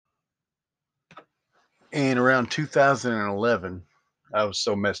And around 2011, I was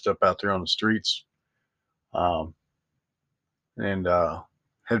so messed up out there on the streets, um, and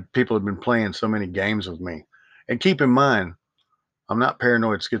had people had been playing so many games with me. And keep in mind, I'm not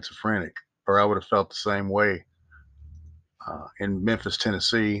paranoid schizophrenic, or I would have felt the same way in Memphis,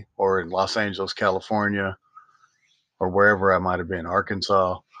 Tennessee, or in Los Angeles, California, or wherever I might have been,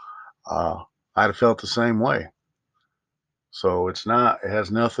 Arkansas. Uh, I'd have felt the same way. So it's not. It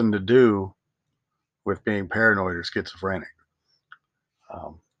has nothing to do with being paranoid or schizophrenic.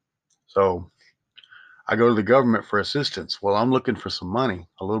 Um, so I go to the government for assistance. Well, I'm looking for some money,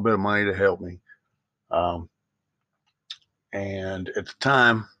 a little bit of money to help me. Um, and at the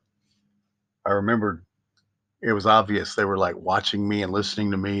time, I remembered it was obvious they were like watching me and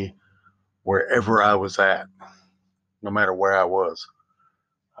listening to me wherever I was at, no matter where I was.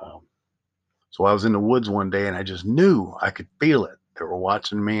 Um, so I was in the woods one day and I just knew I could feel it. They were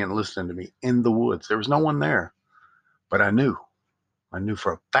watching me and listening to me in the woods. There was no one there, but I knew. I knew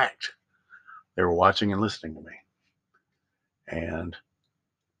for a fact they were watching and listening to me. And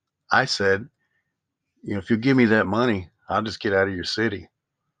I said, if you give me that money, I'll just get out of your city.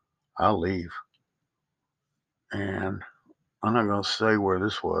 I'll leave. And I'm not going to say where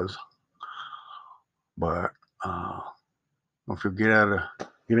this was, but uh, if you give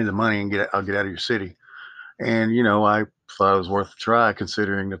me the money and I'll get out of your city. And I thought it was worth a try,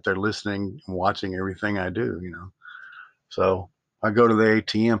 considering that they're listening and watching everything I do. So I go to the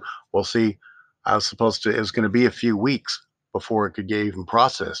ATM. Well, see, I was supposed to. It was going to be a few weeks before it could get even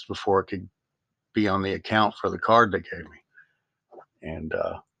processed, before it could be on the account for the card they gave me. And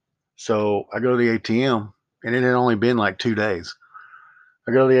so I go to the ATM, and it had only been like 2 days.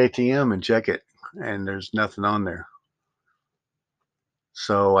 I go to the ATM and check it, and there's nothing on there.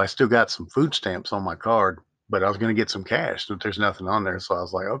 So I still got some food stamps on my card, but I was going to get some cash, but there's nothing on there. So I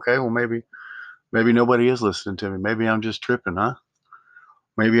was like, okay, well, maybe nobody is listening to me. Maybe I'm just tripping, huh?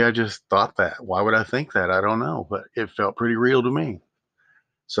 Maybe I just thought that. Why would I think that? I don't know, but it felt pretty real to me.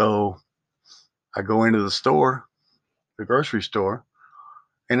 So I go into the store, the grocery store,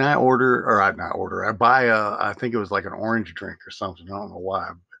 and I order, or I not order, I buy I think it was like an orange drink or something. I don't know why.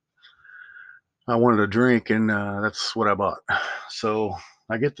 I wanted a drink, and that's what I bought. So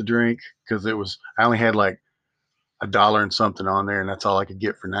I get the drink because I only had like a dollar and something on there, and that's all I could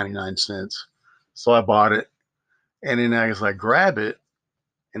get for 99 cents. So I bought it, and then as I grab it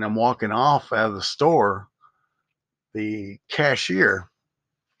and I'm walking off out of the store, the cashier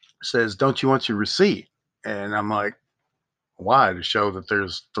says, "Don't you want your receipt?" And I'm like, "Why? To show that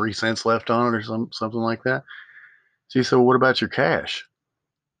there's 3 cents left on it or something like that?" She said, "Well, what about your cash?"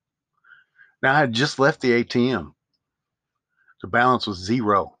 Now I had just left the ATM. The balance was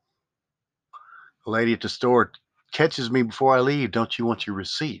zero. The lady at the store catches me before I leave. "Don't you want your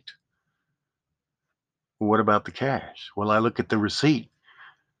receipt?" "Well, what about the cash?" Well, I look at the receipt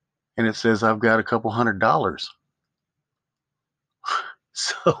and it says I've got a couple $100.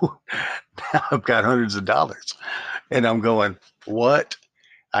 So now I've got hundreds of dollars. And I'm going, what?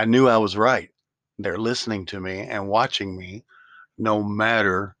 I knew I was right. They're listening to me and watching me no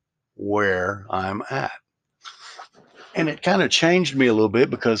matter where I'm at. And it kind of changed me a little bit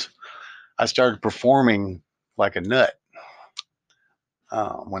because I started performing like a nut.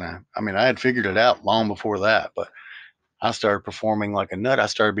 When I had figured it out long before that, but I started performing like a nut. I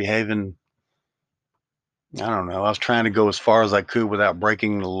started behaving, I don't know, I was trying to go as far as I could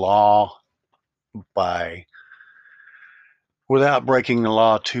by without breaking the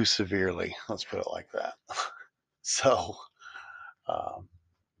law too severely. Let's put it like that. So, um,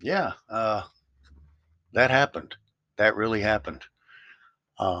 yeah, that happened. That really happened.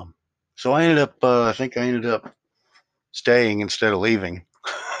 Um, so I think I ended up staying instead of leaving.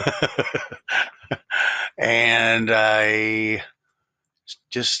 And I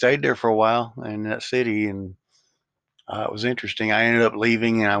just stayed there for a while in that city, and it was interesting. I ended up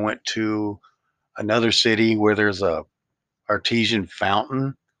leaving, and I went to another city where there's a artesian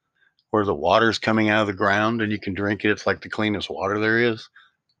fountain where the water's coming out of the ground and you can drink it. It's like the cleanest water there is.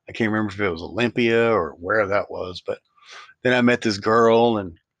 I can't remember if it was Olympia or where that was, but then I met this girl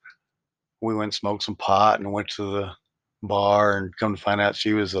and we went and smoked some pot and went to the bar, and come to find out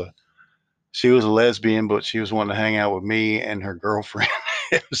she was a lesbian, but she was wanting to hang out with me and her girlfriend.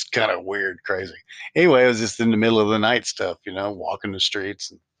 It was kind of weird, crazy. Anyway, it was just in the middle of the night stuff, walking the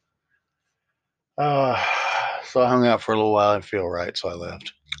streets. And, uh, so I hung out for a little while and feel right, so I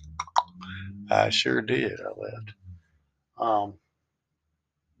left. I sure did. I left. Um,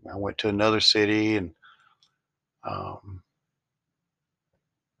 I went to another city and um,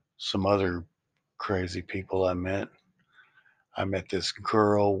 some other crazy people I met. I met this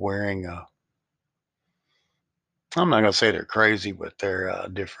girl wearing I'm not gonna say they're crazy, but they're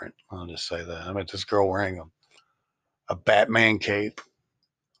different. I'll just say that. I met this girl wearing a Batman cape.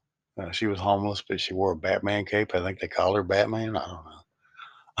 She was homeless, but she wore a Batman cape. I think they called her Batman. I don't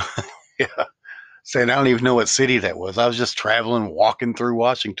know. Yeah, saying I don't even know what city that was. I was just traveling, walking through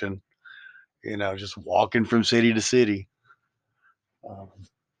Washington. Just walking from city to city. Um,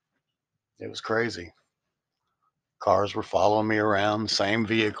 it was crazy. Cars were following me around, same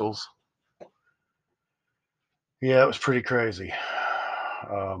vehicles. Yeah, it was pretty crazy.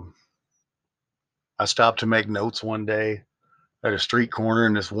 Um, I stopped to make notes one day at a street corner,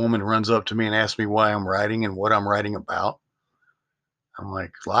 and this woman runs up to me and asks me why I'm writing and what I'm writing about. I'm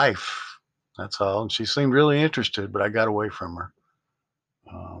like, life. That's all. And she seemed really interested, but I got away from her.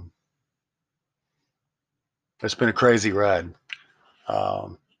 Um, it's been a crazy ride.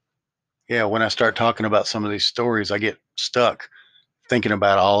 Um, yeah, when I start talking about some of these stories, I get stuck thinking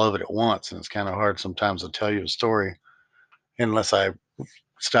about all of it at once. And it's kind of hard sometimes to tell you a story unless I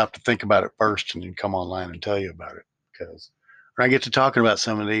stop to think about it first and then come online and tell you about it. Because when I get to talking about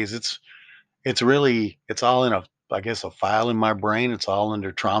some of these, it's all in a I guess a file in my brain. It's all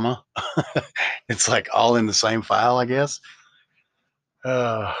under trauma. It's like all in the same file, I guess.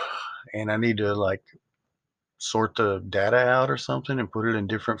 Uh, and I need to like sort the data out or something and put it in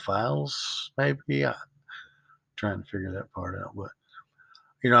different files. Maybe I'm trying to figure that part out. But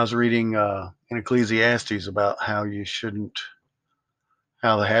I was reading in Ecclesiastes about how you shouldn't,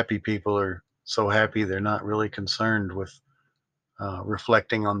 how the happy people are so happy they're not really concerned with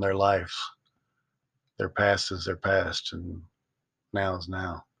reflecting on their life. Their past is their past, and now is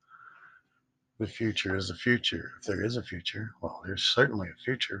now. The future is the future. If there is a future, well, there's certainly a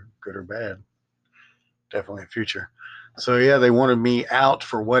future, good or bad. Definitely a future. So yeah, they wanted me out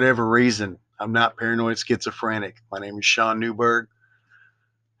for whatever reason. I'm not paranoid schizophrenic. My name is Sean Newberg.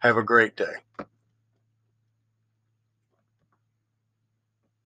 Have a great day.